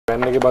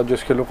करने के बाद जो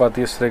इसकी लुक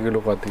आती है इस तरह की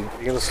लुक आती है।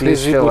 लेकिन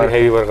स्लीव्स भी पूरी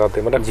हेवी वर्क आते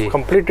हैं, मतलब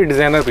कंप्लीटली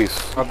डिजाइनर पीस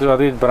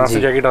आती,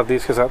 बनारसी जैकेट आती है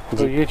इसके साथ।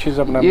 तो ये चीज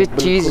अपना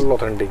बिल्कुल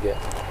ऑथेंटिक है,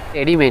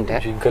 रेडीमेड है।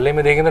 गले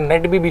में देखेंगे तो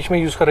नेट भी बीच में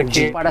यूज कर रखी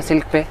है, पाड़ा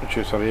सिल्क पे।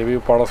 जी सर, ये भी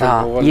पाड़ा सिल्क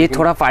होगा। ये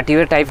थोड़ा पार्टी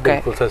वेयर टाइप का है।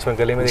 बिल्कुल सर, इसमें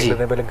गले में देख लेते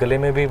हैं पहले। गले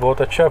में भी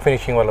बहुत अच्छा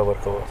फिनिशिंग वाला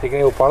वर्क होगा, ठीक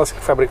है। वो पाड़ा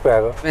सिल्क फैब्रिक पे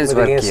आएगा,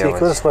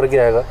 सीक्वेंस वर्क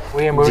आएगा, वो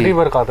एम्ब्रॉयडरी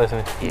वर्क आता है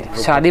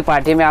इसमें। शादी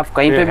पार्टी में आप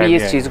कहीं पे भी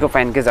इस चीज को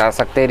पहन के जा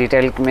सकते हैं।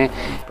 रिटेल में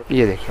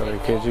ये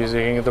देखिए चीज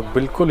देखेंगे तो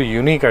बिल्कुल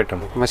यूनिक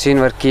आइटम, मशीन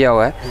वर्क किया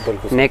हुआ है,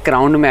 नेक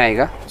राउंड में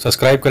आएगा।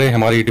 सब्सक्राइब करें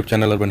हमारे यूट्यूब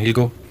चैनल अर्बन हिल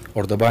को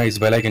और दबाएं इस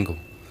बेल आइकन को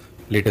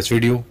लेटेस्ट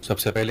वीडियो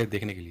सबसे पहले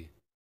देखने के लिए।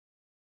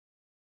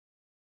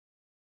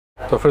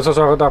 तो फिर से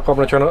स्वागत है आपका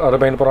अपने चैनल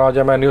अर्बन पर। आज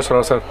मैं न्यू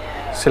सलासर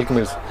सिल्क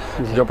मिल्स,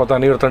 जो पता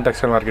नहीं रतन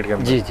टेक्सटाइल मार्केट के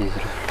अंदर। जी जी।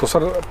 तो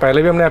सर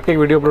पहले भी हमने आपकी एक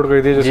वीडियो अपलोड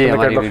करी थी जिसमें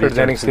कैटलॉग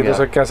डिजाइनिंग्स थी, तो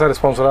सर कैसा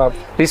रिस्पांस रहा?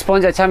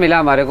 रिस्पांस अच्छा मिला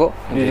हमारे को।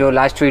 जो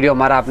लास्ट वीडियो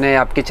हमारा आपने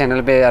आपके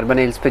चैनल पे अर्बन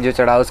हिल्स पे जो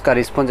चढ़ा उसका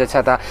रिस्पांस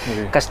अच्छा था।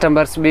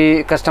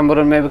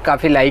 कस्टमरों में भी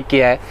काफ़ी लाइक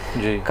किया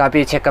है,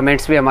 काफ़ी अच्छे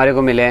कमेंट्स भी हमारे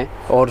को मिले हैं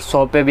और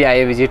शॉप पे भी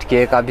आए विजिट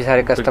किए काफ़ी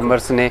सारे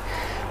कस्टमर्स ने।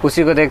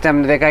 उसी को देखते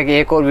हमने देखा कि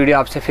एक और वीडियो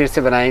आपसे फिर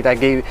से बनाई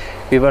ताकि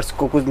व्यूअर्स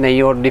को कुछ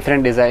नई और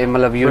डिफरेंट डिज़ाइन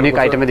मतलब यूनिक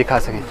आइटम दिखा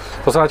सकें।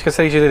 तो सर आज किस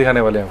सही चीज़ें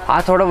दिखाने वाले हैं?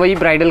 हाँ, थोड़ा वही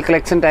ब्राइडल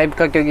कलेक्शन टाइप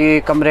का, क्योंकि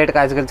कम रेट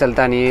का आजकल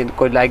चलता नहीं है,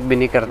 कोई लाइक भी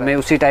नहीं करता। मैं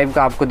उसी टाइप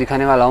का आपको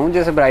दिखाने वाला हूँ,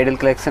 जैसे ब्राइडल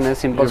कलेक्शन है,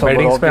 सिंपल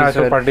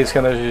पार्टीज के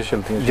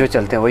अंदर जो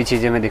चलते हैं वही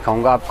चीज़ें मैं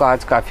दिखाऊंगा आपको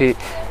आज। काफ़ी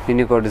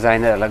यूनिक और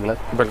डिज़ाइन है अलग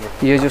अलग।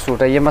 ये जो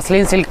सूट है ये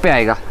मसलिन सिल्क पे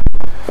आएगा।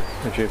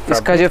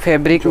 इसका जो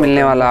फैब्रिक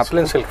मिलने वाला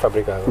मसलिन सिल्क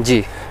फैब्रिक आएगा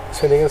जी।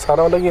 इसमें देखिए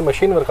सारा मतलब ये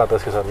मशीन वर्क आता है,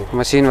 इसके साथ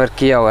मशीन वर्क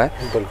किया हुआ है,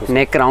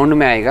 नेक राउंड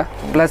में आएगा,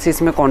 प्लस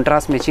इसमें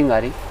कॉन्ट्रास्ट मैचिंग आ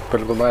रही।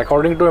 बिल्कुल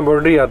अकॉर्डिंग टू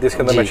एम्ब्रॉयडरी आती है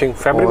इसके अंदर मैचिंग।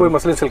 फैब्रिक कोई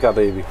मसलिन सिल्क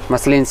आता है, ये भी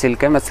मसलिन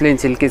सिल्क है। मसलिन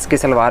सिल्क इसकी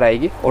सलवार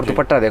आएगी और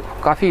दुपट्टा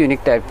देखो काफी यूनिक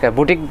टाइप का है।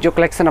 बुटीक जो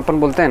कलेक्शन अपन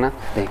बोलते हैं ना,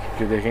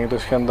 देखिए देखेंगे तो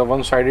इसके अंदर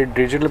वन साइडेड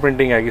डिजिटल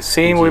प्रिंटिंग आएगी।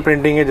 सेम वही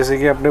प्रिंटिंग है जैसे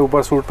कि अपने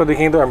ऊपर सूट पर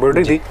देखेंगे तो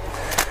एम्ब्रॉयडरी थी,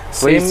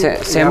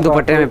 सेम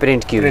दुपट्टे में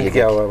प्रिंट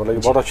किया हुआ है।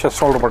 मतलब बहुत अच्छा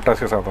सॉफ्ट दुपट्टा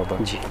इसके साथ आता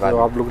है जी। तो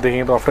आप लोग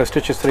देखेंगे तो आफ्टर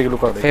स्टिच इस तरह की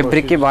लुक आती है।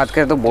 फैब्रिक की बात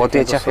करें तो बहुत ही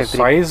अच्छा फैब्रिक।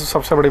 साइज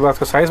सबसे बड़ी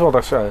बात है, साइज बहुत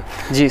अच्छा है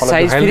जी।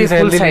 साइज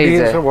फुल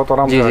साइज है, बहुत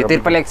आराम से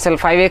ट्रिपल एक्सएल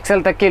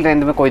 5XL तक की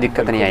रेंज में कोई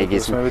दिक्कत नहीं आएगी।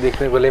 इसमें भी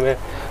देखने गले में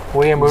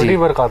वही एम्ब्रॉयडरी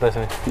वर्क आता है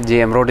इसमें जी।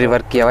 एम्ब्रॉयडरी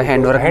वर्क किया हुआ है,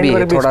 हैंड वर्क भी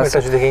है, थोड़ा सा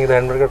टच देखेंगे तो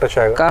हैंड वर्क का टच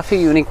आएगा। काफी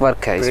यूनिक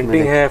वर्क है इसमें,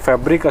 प्रिंटिंग है,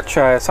 फैब्रिक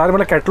अच्छा है, सारे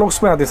मतलब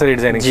कैटलॉग्स में आती है सारी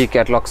डिजाइनिंग जी।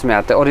 कैटलॉग्स में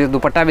आता है। और ये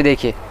दुपट्टा भी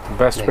देखिए,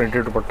 बेस्ट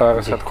प्रिंटेड दुपट्टा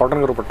के साथ कॉटन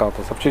का दुपट्टा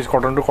आता है। सब चीज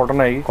कॉटन टू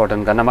कॉटन आएगी।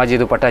 कॉटन का नमाजी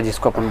दुपट्टा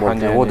जिसको अपन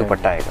बोलते हैं वो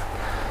दुपट्टा आएगा,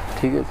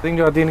 ठीक है। रेंज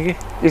जो आती है इनकी,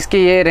 इसकी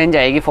ये रेंज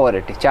आएगी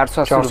 480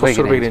 480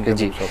 रुपए की रेंज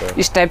जी।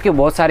 इस टाइप के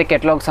बहुत सारे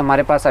कैटलॉग्स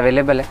हमारे पास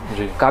अवेलेबल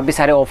है, काफ़ी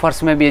सारे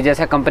ऑफर्स में भी है।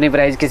 जैसे कंपनी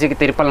प्राइस किसी की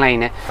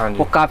 999 है,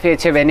 वो काफ़ी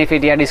अच्छे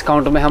बेनिफिट या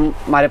डिस्काउंट में हम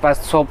हमारे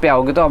पास शॉप पे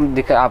आओगे तो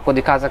हम आपको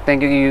दिखा सकते हैं,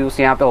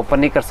 क्योंकि यहाँ पे ओपन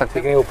नहीं कर सकते।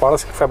 लेकिन वो पाड़ा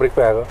सिल्क फैब्रिक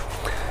पे आएगा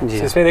जी।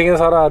 इसमें देखिए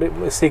सारा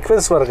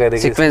सीक्वेंस वर्क है,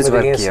 देखिए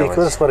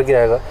सीक्वेंस वर्क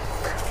आएगा,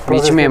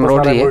 बीच में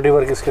एम्ब्रॉयडरी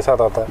वर्क इसके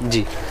साथ आता है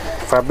जी।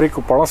 फैब्रिक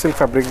पाड़ा सिल्क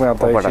फैब्रिक में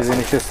आता है। चीज़ें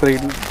नीचे इस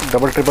तरह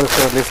डबल ट्रिपल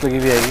लेस लगी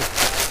हुई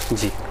आएगी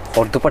जी।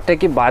 और दुपट्टे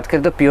की बात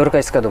करें तो प्योर का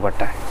इसका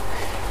दुपट्टा है,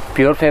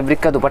 प्योर फैब्रिक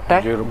का दुपट्टा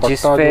है,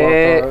 जिस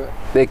पे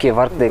देखिए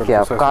वर्क देखिए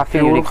आप, काफी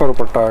यूनिक का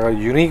दुपट्टा है,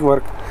 यूनिक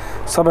वर्क,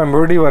 सब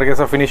एम्ब्रॉयडरी वर्क है,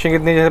 सब फिनिशिंग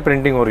इतनी जैसे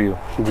प्रिंटिंग हो रही हो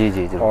जी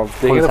जी जी। और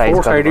देखिए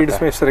फोर साइडेड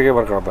इसमें इस तरह के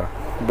वर्क आता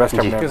है। बेस्ट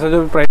है। इसकी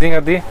जो प्राइसिंग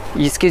आती है,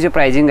 इसकी जो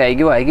प्राइसिंग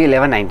आएगी वो आएगी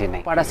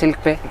 1199 पाड़ा सिल्क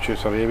पे। अच्छा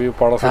सर, ये भी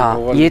पाड़ा सिल्क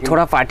होगा। ये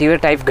थोड़ा पार्टी वेयर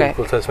टाइप का है।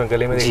 इसमें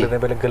गले में देख लेते हैं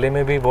पहले। गले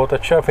में भी बहुत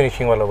अच्छा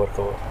फिनिशिंग वाला वर्क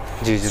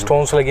होगा जी जी।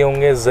 स्टोन्स लगे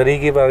होंगे, जरी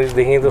की बारिश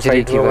देखेंगे तो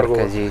साइड में वर्क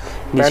होगा जी।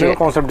 नीचे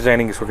कॉन्सेप्ट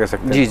डिजाइनिंग इसको कह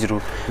सकते हैं जी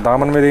जरूर।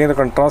 दामन में देखेंगे तो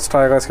कंट्रास्ट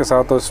आएगा इसके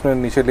साथ, तो इसमें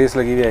नीचे लेस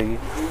लगी हुई आएगी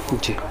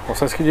जी। और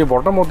सर इसकी जो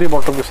बॉटम होती है,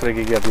 बॉटम किस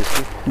तरीके की आती है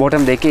इसकी?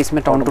 बॉटम देखिए,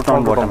 इसमें tone to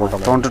tone bottom,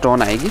 tone to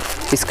tone आएगी।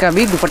 इसका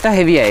भी दुपट्टा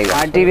हेवी आएगा,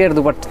 पार्टी वेयर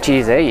दुपट्टा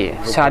चीज़ है ये।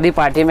 शादी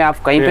पार्टी में आप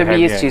कहीं पे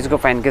भी इस चीज़ को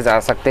पहन के जा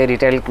सकते हैं।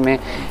 रिटेल में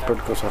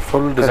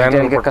फुल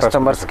डिजाइन के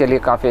कस्टमर्स के लिए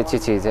काफ़ी अच्छी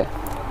चीज़ है।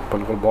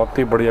 बिल्कुल बहुत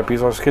ही बढ़िया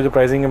पीस। और इसकी जो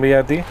प्राइसिंग है भैया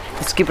आती है,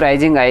 इसकी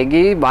प्राइसिंग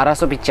आएगी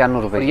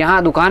 1295 रुपये।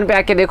 यहाँ दुकान पे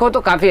आके देखो तो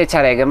काफ़ी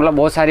अच्छा रहेगा, मतलब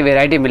बहुत सारी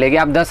वैरायटी मिलेगी।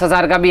 आप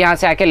 10,000 का भी यहाँ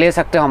से आके ले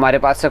सकते हो, हमारे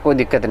पास से कोई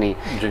दिक्कत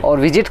नहीं। और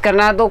विजिट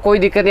करना है तो कोई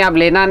दिक्कत नहीं, आप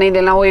लेना नहीं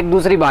लेना वो एक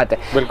दूसरी बात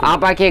है।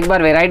 आप आके एक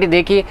बार वैरायटी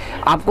देखिए,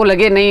 आपको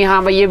लगे नहीं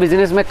हाँ भाई ये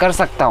बिजनेस मैं कर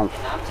सकता हूँ,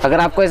 अगर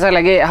आपको ऐसा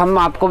लगे हम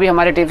आपको भी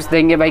हमारे टिप्स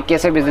देंगे भाई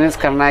कैसे बिजनेस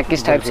करना है,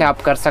 किस टाइप से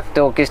आप कर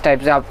सकते हो, किस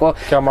टाइप से आपको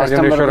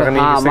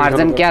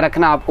मार्जिन क्या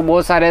रखना, आपको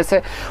बहुत सारे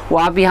ऐसे वो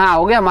आप यहाँ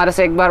आओगे हमारे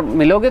से एक बार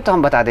मिलोगे तो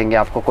हम बता देंगे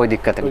आपको, कोई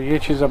दिक्कत नहीं। ये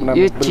चीज़ अपना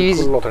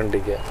बिल्कुल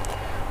ऑथेंटिक है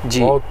जी,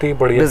 बहुत ही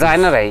बढ़िया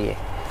डिजाइनर है ये।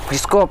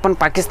 जिसको अपन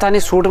पाकिस्तानी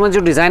सूट में जो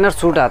डिजाइनर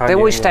सूट आते हैं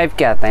वो इस टाइप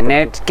के आता है,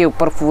 नेट के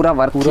ऊपर पूरा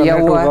वर्क किया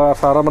हुआ है,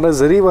 सारा मतलब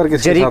जरी वर्क,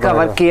 जरी का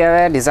वर्क किया हुआ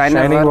है,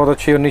 डिजाइनर बहुत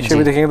अच्छी है। और नीचे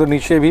भी देखेंगे तो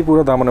नीचे भी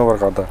पूरा दामन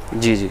वर्क आता है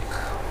जी जी।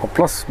 और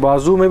प्लस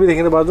बाजू में भी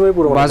देखेंगे तो बाजू में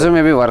पूरा बाजू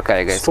में भी वर्क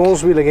आएगा,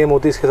 स्टोन्स भी लगे,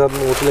 मोती इसके साथ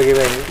मोती लगे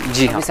हुए हैं।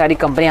 जी हाँ, सारी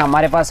कंपनियां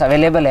हमारे पास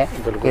अवेलेबल है।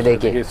 ये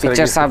देखिए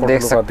पिक्चर्स आप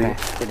देख सकते हैं।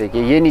 ये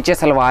देखिए ये नीचे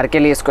सलवार के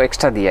लिए इसको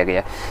एक्स्ट्रा दिया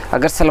गया।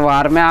 अगर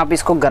सलवार में आप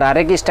इसको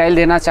गरारे की स्टाइल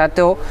देना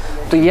चाहते हो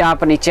तो ये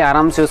आप नीचे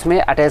आराम से उसमें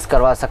अटैच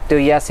करवा सकते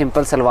हो, या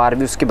सिंपल सलवार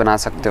भी उसकी बना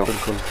सकते हो।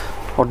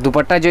 और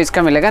दुपट्टा जो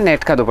इसका मिलेगा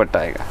नेट का दुपट्टा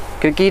आएगा,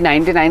 क्योंकि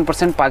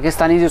 99%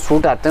 पाकिस्तानी जो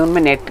सूट आते हैं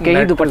उनमें नेट के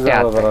ही दुपट्टे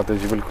आते हैं।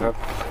 जी बिल्कुल।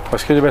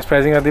 उसकी जो बेस्ट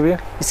प्राइसिंग आती है,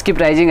 इसकी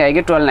प्राइसिंग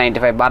आएगी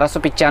 1295,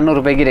 1295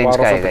 रुपए की रेंज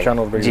का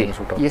आएगा जी।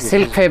 ये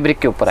सिल्क फैब्रिक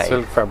के ऊपर आएगा,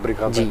 सिल्क फैब्रिक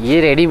जी। ये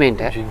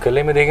रेडीमेड है।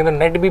 गले में देखेंगे तो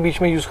नेट भी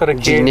बीच में यूज कर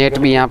रखी है, नेट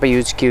भी यहाँ पे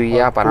यूज की हुई है,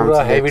 आप आराम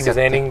से हेवी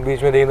डिजाइनिंग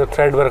बीच में देखेंगे तो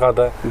थ्रेड वर्क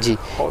आता है जी।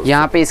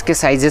 यहाँ पे इसके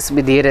साइजेस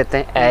भी दिए रहते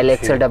हैं, एल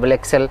एक्सएल डबल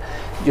एक्सएल,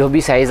 जो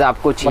भी साइज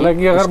आपको चाहिए। मतलब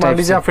कि अगर मान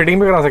लीजिए आप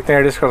फिटिंग भी करा सकते हैं,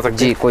 एडजस्ट कर सकते हैं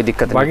जी, कोई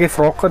दिक्कत नहीं। बाकी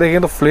फ्रॉक का देखें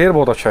तो फ्लेयर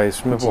बहुत अच्छा है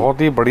इसमें,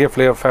 बहुत ही बढ़िया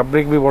फ्लेयर,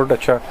 फैब्रिक भी बहुत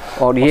अच्छा।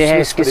 और ये है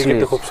इसकी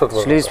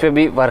स्लीव्स पे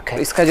भी वर्क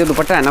है। इसका जो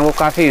दुपट्टा है ना वो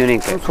काफी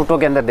यूनिक है, सूटों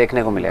के अंदर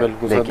देखने को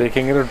मिलेगा।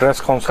 देखेंगे तो ड्रेस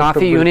कॉन्सेप्ट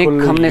काफी यूनिक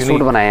हमने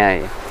सूट बनाया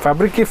है।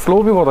 फैब्रिक की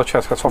फ्लो भी बहुत अच्छा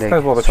है, इसका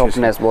सॉफ्टनेस बहुत अच्छा है,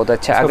 सॉफ्टनेस बहुत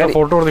अच्छा है। अगर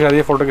फोटो दिखा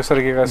दीजिए, फोटो किस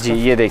तरीके का जी,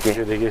 ये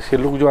देखिए इसकी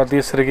लुक जो आती है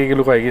इस तरीके की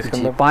लुक आएगी इसके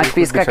अंदर। 5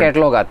 पीस का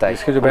कैटलॉग आता है।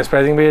 इसकी जो बेस्ट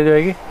प्राइसिंग भी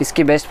जाएगी,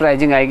 इसकी बेस्ट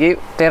प्राइसिंग आएगी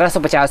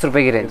 1350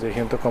 रुपए की रेंज।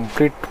 देखिए तो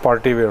complete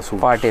party wear suit,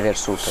 party wear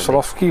suit,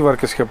 Swarovski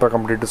work इसके ऊपर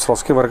कंप्लीट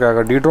स्वरोस्की वर्क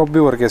आएगा। डी ड्रॉप भी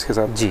वर्क है इसके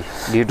साथ जी,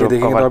 डी ड्रॉप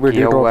देखेंगे तो अभी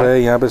डी ड्रॉप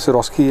है, यहाँ पे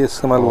स्वरोस्की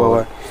इस्तेमाल हुआ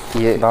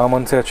है। ये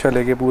दामन से अच्छा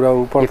लेके पूरा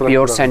ऊपर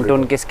प्योर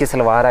सेंटून की इसकी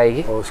सलवार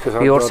आएगी,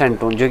 प्योर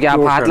सेंटून, जो कि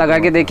आप हाथ लगा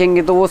के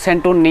देखेंगे तो वो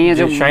सेंटून नहीं है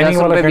जो 10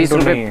 रुपए 20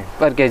 रुपए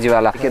पर केजी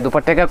वाला।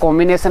 दुपट्टे का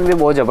कॉम्बिनेशन भी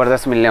बहुत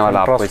जबरदस्त मिलने वाला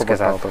आपको इसके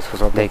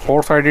साथ।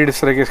 फोर साइडेड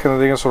इस तरह के इसके अंदर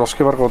देखेंगे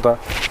स्वरोस्की वर्क होता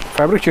है।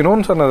 फैब्रिक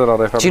चिनून सा नजर आ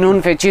रहा है,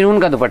 चिनून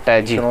का दुपट्टा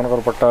है जी, चिनून का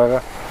दुपट्टा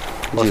आएगा।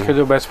 उसके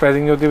जो बेस्ट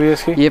प्राइसिंग होती है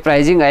इसकी, ये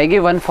प्राइसिंग आएगी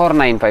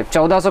 1495,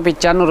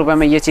 1495 रुपए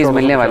में ये चीज़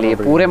मिलने वाली है।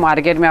 पूरे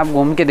मार्केट में आप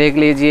घूम के देख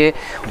लीजिए,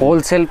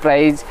 होलसेल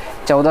प्राइस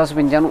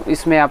 1495,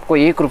 इसमें आपको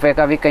 1 रुपए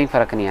का भी कहीं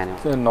फर्क नहीं आने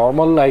वाला।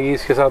 नॉर्मल आएगी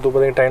इसके साथ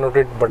ऊपर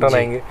टाइनोटेड बटन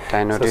आएंगे,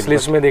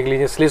 स्लीव्स में देख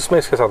लीजिए, स्लीव्स में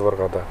इसके साथ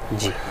वर्क आता है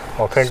जी,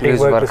 ऑथेंटिक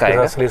वर्क इसके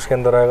साथ स्लीव्स के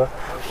अंदर आएगा।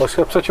 और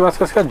सबसे अच्छी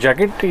बात इसका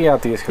जैकेट ये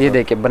आती है इसके, ये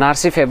देखिए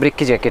बनारसी फैब्रिक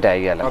की जैकेट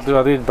आएगी अलग,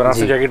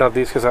 बनारसी जैकेट आती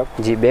है इसके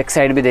साथ जी। बैक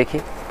साइड भी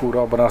देखिए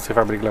पूरा बनारसी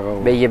फैब्रिक लगा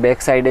हुआ है, ये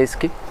बैक साइड है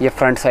इसकी, ये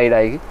फ्रंट साइड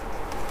आएगी।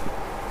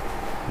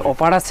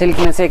 ओपाड़ा सिल्क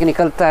में से एक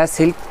निकलता है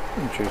सिल्क,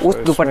 उस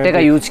दुपट्टे का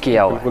यूज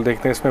किया हुआ है।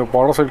 देखते हैं इसमें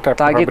ओपाड़ा सिल्क टाइप,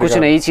 ताकि कुछ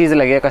नई चीज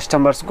लगे,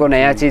 कस्टमर्स को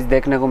नया चीज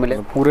देखने को मिले।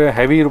 पूरे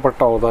हैवी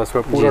दुपट्टा होता है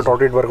इसमें, पूरा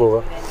डॉटेड वर्क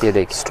होगा। ये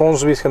देखिए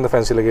स्टोन्स भी इसके अंदर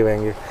फैंसी लगे हुए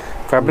हैं।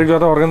 फैब्रिक जो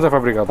आता है ऑर्गेन्जा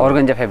फैब्रिक आता है,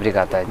 ऑर्गेन्जा फैब्रिक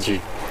आता है जी।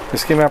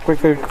 इसकी मैं आपको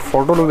एक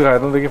फोटो लुक दिखा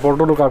देता हूँ। देखिए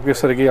फोटो लुक आपकी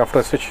इस तरह की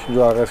आफ्टर स्टिच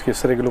जो आ गया इसकी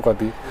इस तरह की लुक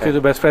आती है। इसकी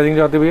जो बेस्ट प्राइसिंग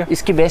जो आती है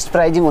इसकी बेस्ट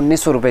प्राइसिंग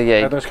 1900 रुपए की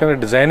आएगी। तो इसके अंदर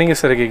डिजाइनिंग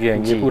इस तरीके की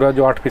आएगी, पूरा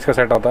जो 8 पीस का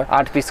सेट आता है,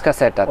 8 पीस का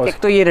सेट आता है। एक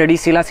तो ये रेडी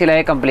सिला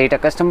सिलाया कंप्लीट है,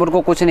 कस्टमर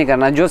को कुछ नहीं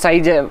करना, जो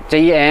साइज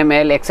चाहिए M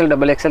L XL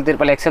double XL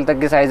triple XL तक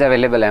की साइज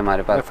अवेलेबल है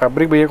हमारे पास।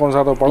 फैब्रिक भैया कौन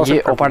सा था?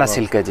 ये ओपाड़ा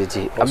सिल्क है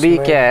जी। अभी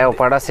क्या है,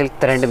 ओपाड़ा सिल्क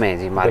ट्रेंड में है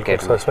जी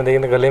मार्केट में। इसमें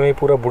देखिए गले में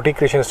पूरा बुटीक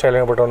क्रिएशन स्टाइल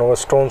में बटन होगा,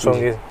 स्टोन्स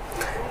होंगे,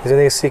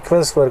 इसमें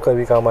सीक्वेंस वर्क का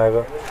भी काम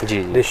आएगा जी।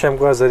 रेशम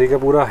का जरी का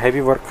पूरा हैवी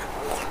वर्क,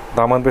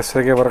 दामन पे इस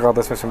तरह के वर्क आता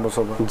है इसमें सिंपल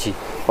सोबर जी।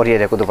 और ये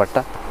देखो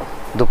दुपट्टा,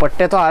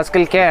 दुपट्टे तो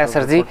आजकल क्या है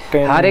सर जी,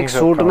 हर एक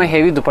सूट में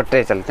हेवी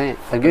दुपट्टे चलते हैं,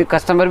 क्योंकि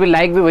कस्टमर भी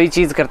लाइक भी वही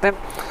चीज़ करते हैं।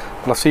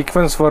 प्लस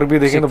सीक्वेंस वर्क भी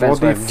देखें तो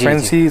बहुत ही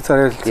फैंसी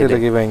तरह से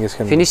लगे हुए हैं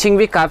इसके अंदर। फिनिशिंग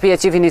भी काफ़ी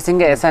अच्छी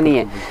फिनिशिंग है, ऐसा नहीं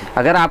है।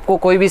 अगर आपको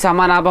कोई भी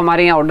सामान आप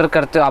हमारे यहाँ ऑर्डर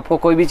करते हो, आपको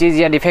कोई भी चीज़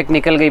या डिफेक्ट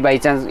निकल गई बाई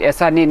चांस,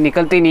 ऐसा नहीं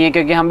निकलती नहीं है,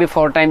 क्योंकि हम भी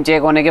 4 टाइम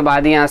चेक होने के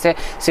बाद ही यहाँ से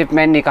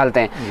शिपमेंट निकालते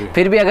हैं।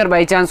 फिर भी अगर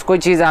बाई चांस कोई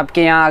चीज़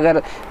आपके यहाँ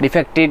अगर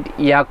डिफेक्टेड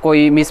या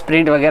कोई मिस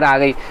प्रिंट वगैरह आ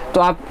गई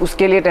तो आप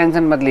उसके लिए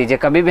टेंशन मत लीजिए।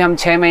 कभी भी हम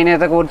 6 महीने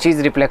तक वो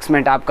चीज़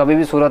रिप्लेसमेंट, आप कभी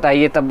भी सूरत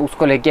आइए तब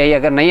उसको लेके आइए।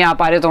 अगर नहीं आ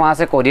पा रहे तो वहाँ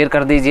से कोरियर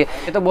कर दीजिए।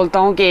 ये तो बोलता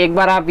हूँ कि एक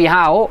बार आप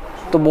यहाँ आओ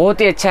तो बहुत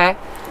ही अच्छा है,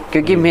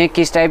 क्योंकि मैं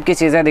किस टाइप की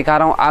चीज़ें दिखा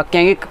रहा हूँ। आप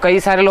कहेंगे, कई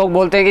सारे लोग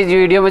बोलते हैं कि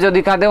वीडियो में जो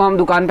दिखाते हो हम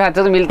दुकान पे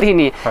आते तो मिलती ही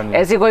नहीं है।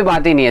 ऐसी कोई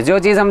बात ही नहीं है, जो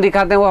चीज़ हम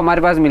दिखाते हैं वो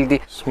हमारे पास मिलती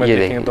है। ये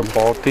देखिए तो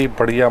बहुत ही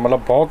बढ़िया,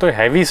 मतलब बहुत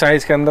हैवी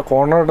साइज के अंदर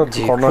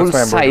कॉर्नर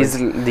साइज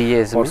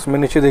दिए इसमें। उसमें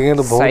नीचे देखेंगे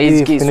तो बहुत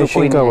ही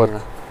फिनिशिंग का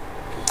वर्क,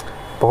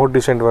 बहुत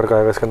डिसेंट वर्क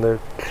आएगा इसके अंदर,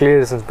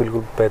 क्लियर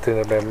बिल्कुल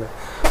बेहतरीन टाइप में।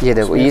 ये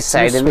देखो ये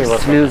साइड में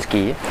स्लीव्स की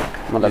है,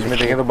 मतलब इसमें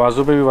देखें तो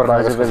बाजू पे भी वर्क,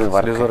 बाजू पे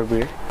भी वर्क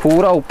है।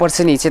 पूरा ऊपर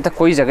से नीचे तक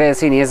कोई जगह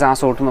ऐसी नहीं है जहाँ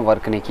सूट में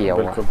वर्क नहीं किया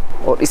हुआ।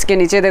 और इसके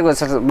नीचे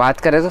देखो बात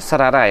करें तो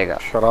शरारा आएगा,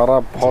 शरारा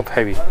बहुत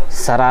हैवी।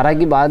 शरारा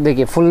की बात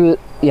देखिए, फुल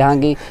यहाँ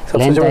की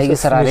लेंथ आएगी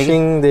शरारे की।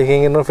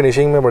 देखेंगे ना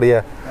फिनिशिंग में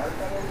बढ़िया,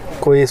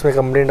 कोई इसमें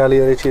कंप्लेंट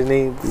वाली चीज़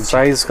नहीं।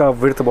 साइज का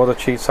विड्थ बहुत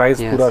अच्छी,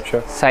 साइज पूरा अच्छा,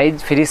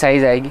 साइज फ्री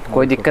साइज आएगी,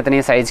 कोई दिक्कत नहीं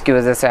है साइज की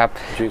वजह से आप।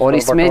 और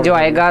इसमें जो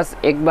आएगा,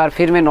 एक बार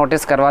फिर मैं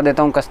नोटिस करवा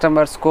देता हूँ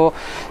कस्टमर्स को,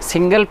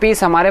 सिंगल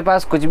पीस हमारे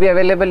पास कुछ भी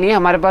अवेलेबल नहीं है।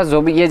 हमारे पास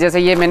जो भी, ये जैसे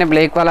ये मैंने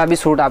ब्लैक वाला अभी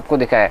सूट आपको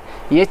दिखाया,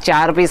 ये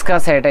 4 पीस का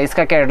सेट है,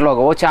 इसका कैटलॉग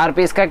है, वो 4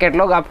 पीस का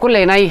कैटलॉग आपको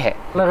लेना ही है।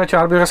 अगर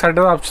 4 पीस का सेट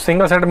है आप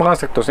सिंगल सेट मंगा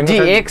सकते हो जी।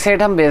 एक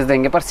सेट हम बेच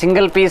देंगे, पर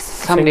सिंगल पीस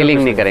हम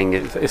डीलिंग नहीं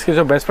करेंगे। इसकी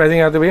जो बेस्ट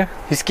प्राइसिंग आती है भैया,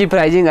 इसकी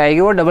प्राइसिंग आएगी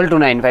वो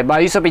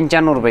 2295,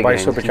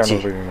 ₹2295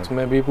 ₹2295।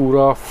 इसमें भी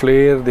पूरा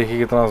फ्लेयर देखिए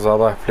कितना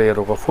ज्यादा फ्लेयर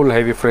होगा, फुल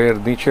हैवी फ्लेयर,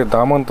 नीचे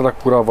दामन तक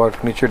पूरा वर्क,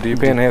 नीचे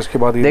डीप है। इसके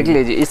बाद देख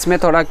लीजिए इसमें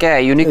थोड़ा क्या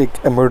है यूनिक,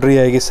 एक एम्ब्रॉयडरी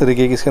आएगी इस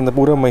तरीके की, इसके अंदर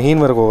पूरा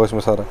महीन वर्क होगा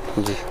इसमें सारा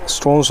जी।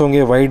 स्टोन्स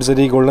होंगे, वाइट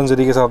जरी गोल्डन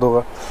जरी के साथ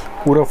होगा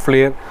पूरा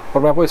फ्लेयर।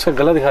 और मैं आपको इसका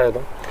गला दिखा देता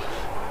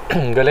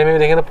हूँ। गले में भी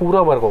देखें तो पूरा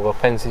वर्क होगा,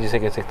 फैंसी जिसे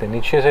कह सकते हैं,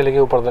 नीचे से लेके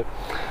ऊपर तक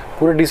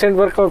पूरा डिसेंट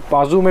वर्क। और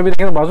बाजू में भी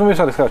देखें तो बाजू में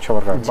सर इसका अच्छा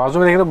वर्क है, बाजू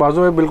में देखें तो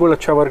बाजू में बिल्कुल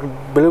अच्छा वर्क,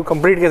 बिल्कुल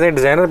कंप्लीट कैसे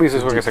डिजाइनर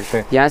पीसेस को कह सकते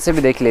हैं। यहाँ से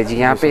भी देख लीजिए,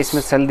 यहाँ पे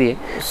इसमें सल दिए,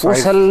 वो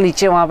सल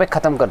नीचे वहाँ पे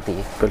खत्म करती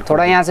है,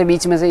 थोड़ा यहाँ से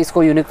बीच में से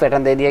इसको यूनिक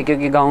पैटर्न दे दिया,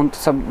 क्योंकि गाउन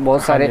तो सब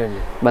बहुत सारे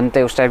बनते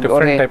हैं उस टाइप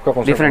और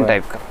डिफरेंट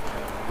टाइप का।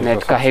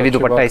 नेट का हेवी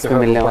दुपट्टा इसमें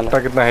मिलने वाला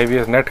है, कितना हेवी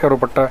है नेट का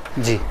दुपट्टा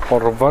जी।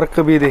 और वर्क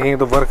भी देखेंगे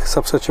तो वर्क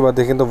सबसे अच्छी बात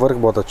देखें तो वर्क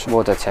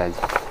बहुत अच्छा है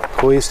जी।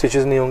 कोई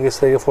स्टिचेस नहीं होंगे, इस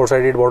तरह के 4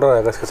 साइडेड बॉर्डर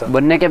आएगा इसके साथ।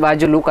 बनने के बाद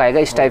जो लुक आएगा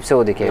इस टाइप से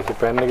वो दिखेगा,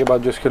 पहनने के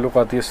बाद जो इसकी लुक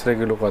आती है इस तरह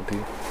की लुक आती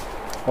है।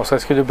 और सर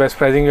इसकी जो बेस्ट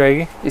प्राइसिंग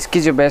आएगी, इसकी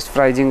जो बेस्ट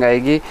प्राइसिंग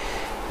आएगी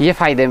ये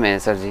फायदे में है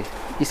सर जी।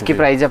 इसकी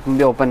प्राइस आप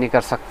भी ओपन नहीं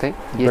कर सकते,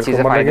 ये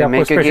चीज़ें फायदे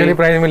में, क्योंकि स्पेशली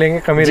प्राइस मिलेंगे,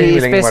 कमी नहीं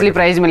मिलेंगे, स्पेशली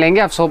प्राइस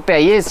मिलेंगे। आप शॉप पे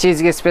आइए, इस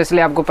चीज़ के स्पेशली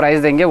आपको प्राइस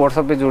देंगे,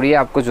 व्हाट्सएप पे जुड़िए,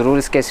 आपको जरूर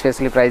इसके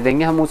स्पेशली प्राइस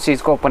देंगे। हम उस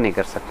चीज़ को ओपन नहीं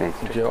कर सकते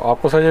हैं।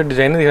 आपको सर जो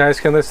डिजाइन दिखाया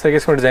इसके अंदर इस तरह के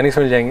इसमें डिजाइनिंग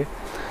मिल जाएंगे,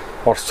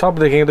 और सब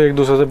देखेंगे तो एक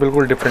दूसरे से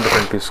बिल्कुल डिफरेंट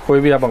पीस, कोई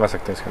भी आप मंगा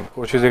सकते हैं इसके अंदर।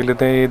 वो चीज़ देख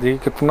लेते हैं, ये देखिए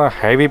कितना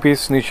हैवी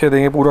पीस, नीचे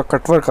देंगे पूरा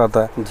कटवर्क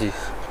आता है जी,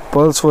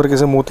 पर्ल्स वर्क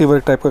से मोती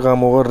वर्क टाइप का काम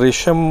होगा,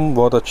 रेशम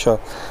बहुत अच्छा,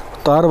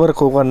 तार वर्क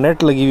होगा,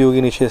 नेट लगी हुई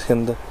होगी नीचे इसके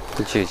अंदर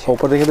जी।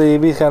 ऊपर देखिए तो ये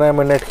भी क्या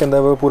है नेट के अंदर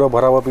वो पूरा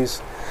भरा हुआ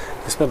पीस।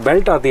 इसमें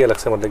बेल्ट आती है अलग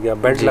से, मतलब कि आप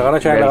बेल्ट लगाना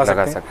चाहे लगा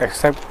सकते हैं,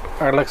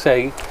 एक्सेप्ट अलग से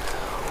आएगी।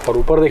 और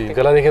ऊपर देखिए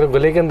गला देखिए तो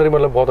गले के अंदर भी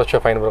मतलब बहुत अच्छा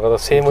फाइन वर्क आता है,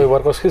 सेम वही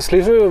वर्क, उसकी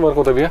स्लीव्स में भी वर्क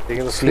होता है भैया,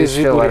 लेकिन तो स्लीव्स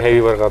भी पूरी हेवी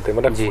वर्क आते हैं,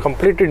 मतलब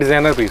कंप्लीटली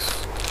डिजाइनर पीस,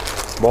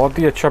 बहुत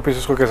ही अच्छा पीस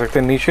इसको कह सकते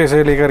हैं, नीचे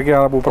से लेकर के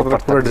आप ऊपर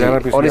तक पूरा डिजाइनर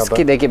पीस। और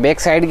इसकी देखिए बैक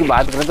साइड की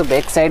बात करें तो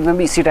बैक साइड में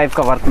भी इसी टाइप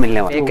का वर्क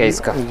मिलने वाला है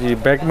इसका जी।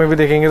 बैक में भी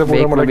देखेंगे तो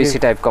पूरा मतलब इसी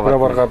टाइप का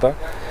वर्क आता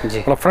है जी,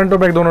 मतलब फ्रंट और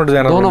बैक दोनों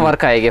डिजाइनर, दोनों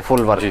वर्क आएंगे,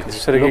 फुल वर्क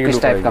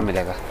इस टाइप का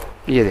मिलेगा।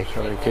 ये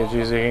देखिए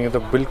चीज देखेंगे तो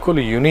बिल्कुल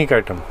यूनिक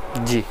आइटम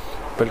जी,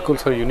 बिल्कुल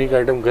सर यूनिक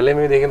आइटम। गले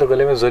में देखें तो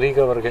गले में जरी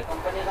का वर्क है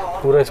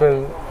पूरा,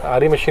 इसमें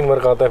आरी मशीन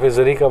वर्क आता है, फिर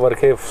जरी का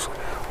वर्क है,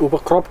 ऊपर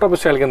क्रॉप टॉप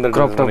स्टाइल के अंदर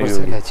क्रॉप टॉप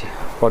स्टाइल है जी।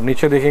 और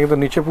नीचे देखेंगे तो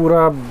नीचे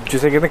पूरा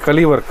जिसे कहते हैं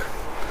कली वर्क,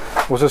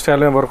 उस स्टाइल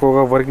में वर्क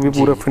होगा, वर्क भी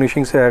पूरा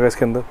फिनिशिंग से आएगा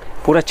इसके अंदर,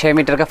 पूरा 6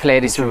 मीटर का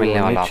फ्लेयर इसमें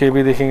मिलने वाला है। नीचे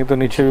भी देखेंगे तो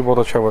नीचे भी बहुत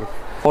अच्छा वर्क,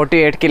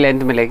 48 की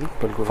लेंथ मिलेगी,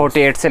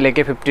 48 से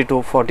लेके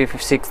 52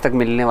 46 तक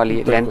मिलने वाली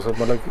है लेंथ,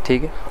 मतलब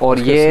ठीक है। और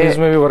ये स्लीव्स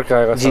में भी वर्क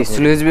आएगा जी,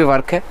 स्लीव्स भी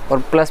वर्क है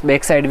और प्लस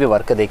बैक साइड भी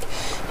वर्क है।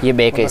 देखिए ये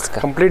बैक है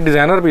इसका, कंप्लीट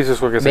डिजाइनर पीस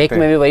इसको कह सकते हैं। बैक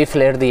में भी वही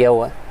फ्लेयर दिया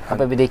हुआ है, यहाँ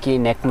पे भी देखिए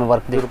नेक में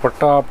वर्क।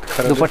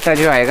 दुपट्टा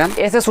जो आएगा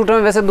ऐसे सूटों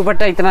में वैसे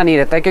दुपट्टा इतना नहीं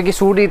रहता है, क्योंकि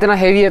सूट इतना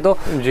हेवी है तो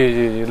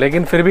जी,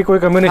 लेकिन फिर भी कोई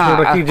कॉम्बिनेशन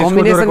रखी,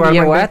 कॉम्बिनेशन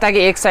दिया हुआ है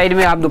ताकि एक साइड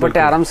में आप दुपट्टे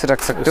आराम से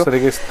रख सकते हो।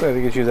 इस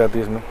तरह की चीज आती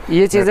है इसमें।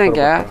 ये चीजें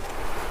क्या है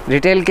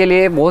रिटेल के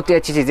लिए बहुत ही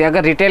अच्छी चीज़ है।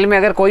 अगर रिटेल में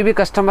अगर कोई भी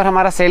कस्टमर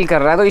हमारा सेल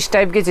कर रहा है तो इस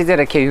टाइप की चीज़ें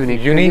रखिए,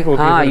 यूनिक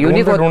हाँ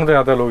यूनिक ढूंढते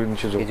आते हैं लोग इन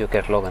चीज़ों। ये जो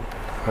कैटलॉग है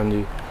हाँ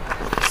जी,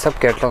 सब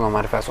कैटलॉग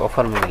हमारे पास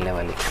ऑफर में मिलने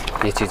वाली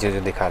ये चीज़ें जो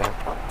दिखा रहे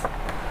हैं,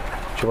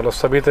 मतलब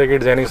सभी तरह की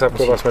डिजाइनिंग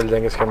आपके पास मिल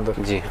जाएंगे इसके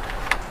अंदर जी।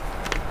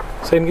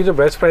 सर इनकी जो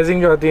बेस्ट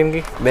प्राइसिंग जो आती है,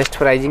 इनकी बेस्ट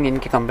प्राइसिंग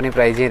इनकी कंपनी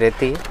प्राइस ही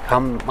रहती है।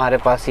 हमारे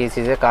पास ये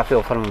चीज़ें काफ़ी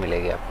ऑफर में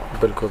मिलेगी आपको।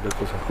 बिल्कुल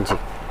बिल्कुल सर जी।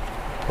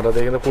 मतलब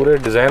देखें तो पूरे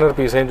डिज़ाइनर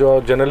पीस हैं जो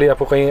जनरली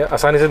आपको कहीं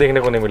आसानी से देखने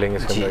को नहीं मिलेंगे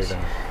इसके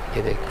अंदर।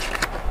 ये देखिए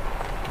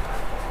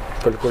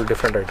बिल्कुल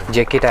डिफरेंट आइटम।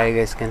 जैकेट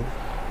आएगा इसके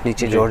अंदर,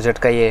 नीचे जॉर्जेट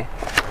का ये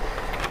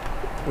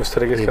इस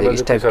तरह के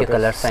टाइप के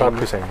कलर्स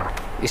आएंगे,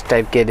 इस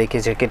टाइप के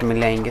देखिए जैकेट मिल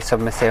जाएंगे सब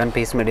में 7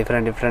 पीस में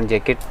डिफरेंट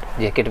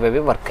जैकेट पे भी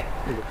वर्क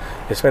है।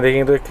 इसमें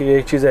देखेंगे तो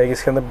एक चीज़ आएगी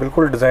इसके अंदर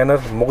बिल्कुल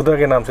डिज़ाइनर मुग्धा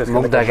के नाम से,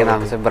 मुग्धा के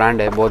नाम से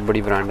ब्रांड है, बहुत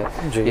बड़ी ब्रांड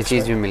है। ये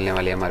चीज़ भी मिलने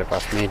वाली है हमारे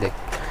पास में। देख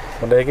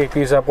मतलब एक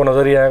पीस आपको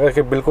नजर ही आएगा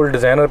कि बिल्कुल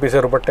डिज़ाइनर पीस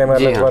है, दुपट्टे में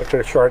अलग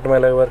वर्क, शर्ट में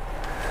अलग वर्क,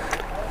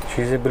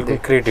 चीज़ें बिल्कुल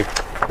क्रिएटिव।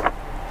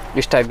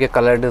 इस टाइप के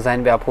कलर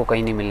डिज़ाइन भी आपको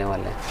कहीं नहीं मिलने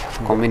वाले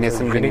हैं,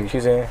 कॉम्बिनेशन भी नहीं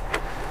चीज़ें हैं।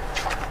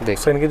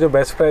 देखो इनकी जो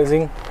बेस्ट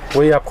प्राइसिंग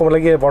वही आपको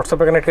मतलब ये व्हाट्सएप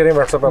पे कनेक्ट करें,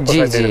 व्हाट्सएप पे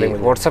जी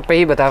व्हाट्सएप पे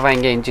ही बता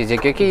पाएंगे इन चीज़ें,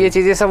 क्योंकि ये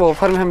चीज़ें सब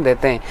ऑफर में हम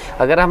देते हैं।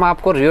 अगर हम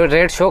आपको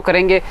रेट शो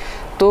करेंगे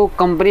तो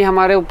कंपनी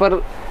हमारे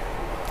ऊपर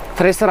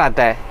फ्रेशर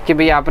आता है कि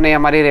भाई आपने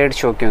हमारी रेट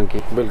शो क्यों की।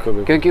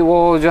 बिल्कुल क्योंकि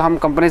वो जो हम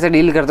कंपनी से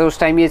डील करते हैं उस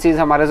टाइम ये चीज़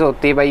हमारे से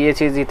होती है, भाई ये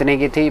चीज़ इतने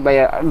की थी, भाई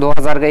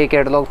 2000 का ये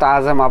कैटलॉग था,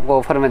 आज हम आपको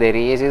ऑफर में दे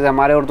रही है। ये चीज़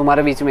हमारे और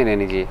तुम्हारे बीच में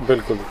रहनी चाहिए।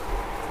 बिल्कुल।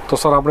 तो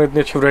सर आपने इतनी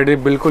अच्छी वैरायटी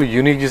बिल्कुल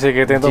यूनिक जिसे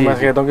कहते हैं, तो मैं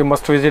कहता हूँ कि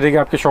मस्ट विजिट है कि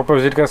आपके शॉप पे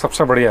विजिट का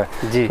सबसे बढ़िया है,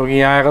 क्योंकि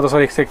यहाँ आएगा तो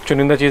सर एक से एक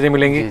चुनिंदा चीज़ें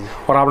मिलेंगी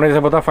और आपने जैसे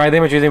बताया फायदे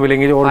में चीज़ें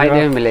मिलेंगी, जो और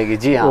जगह मिलेगी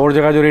जी हाँ, और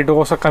जगह जो रेट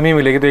होगा उससे कम ही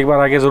मिलेगी। तो एक बार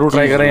आके ज़रूर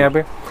ट्राई करें। यहाँ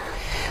पे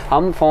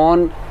हम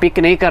फ़ोन पिक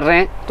नहीं कर रहे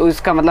हैं तो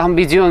इसका मतलब हम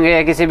बिजी होंगे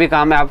या किसी भी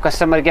काम में। आप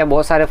कस्टमर क्या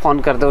बहुत सारे फ़ोन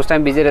करते हैं, उस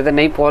टाइम बिजी रहते हैं,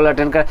 नहीं कॉल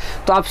अटेंड कर,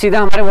 तो आप सीधा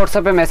हमारे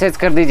व्हाट्सएप पे मैसेज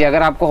कर दीजिए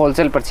अगर आपको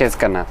होलसेल परचेज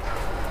करना।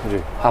 जी।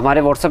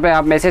 हमारे व्हाट्सएप पे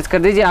आप मैसेज कर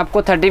दीजिए,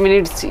 आपको 30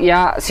 मिनट्स या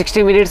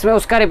 60 मिनट्स में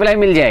उसका रिप्लाई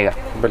मिल जाएगा।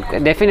 बिल्कुल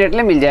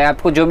डेफिनेटली मिल जाएगा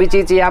आपको, जो भी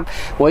चीज़ चाहिए आप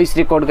वॉइस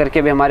रिकॉर्ड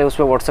करके भी हमारे उस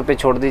पर व्हाट्सएप पे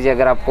छोड़ दीजिए।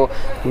 अगर आपको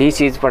नई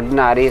चीज़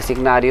पढ़ना आ रही है,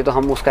 सीखना आ रही है, तो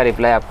हम उसका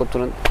रिप्लाई आपको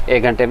तुरंत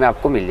 1 घंटे में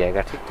आपको मिल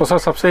जाएगा। ठीक। तो सर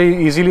सबसे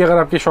ईजिली अगर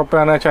आपकी शॉप पे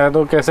आना चाहे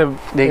तो कैसे?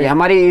 देखिए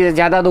हमारी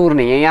ज़्यादा दूर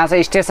नहीं है, यहाँ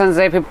से स्टेशन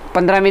से फिर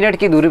 15 मिनट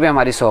की दूरी पे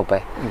हमारी शॉप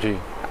है जी।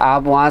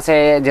 आप वहाँ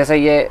से, जैसे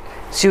ये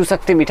शिव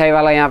शक्ति मिठाई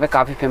वाला यहाँ पे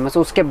काफ़ी फेमस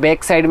है, उसके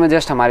बैक साइड में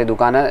जस्ट हमारी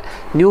दुकान है,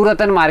 न्यू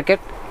रतन market,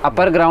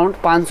 upper ground,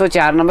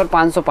 504 number,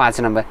 505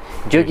 number,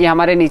 जो कि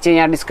हमारे नीचे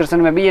यहाँ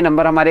डिस्क्रिप्शन में भी ये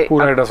नंबर हमारे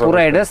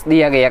पूरा एड्रेस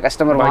दिया गया,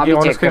 कस्टमर वहाँ भी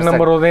चेक कर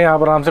नंबर होते हैं,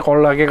 आप आराम से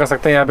कॉल लगा कर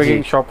सकते हैं यहाँ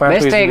पे शॉप पे।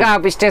 बेस्ट रहेगा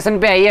आप स्टेशन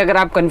पे आइए, अगर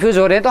आप कंफ्यूज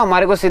हो रहे हैं तो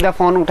हमारे को सीधा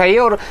फ़ोन उठाइए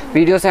और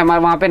वीडियो से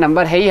हमारे वहाँ पे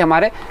नंबर है ही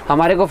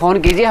हमारे को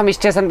फ़ोन कीजिए, हम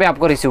स्टेशन पे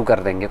आपको रिसीव कर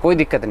देंगे, कोई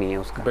दिक्कत नहीं है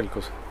उसका।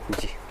 बिल्कुल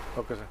जी।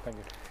 Okay sir, thank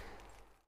you.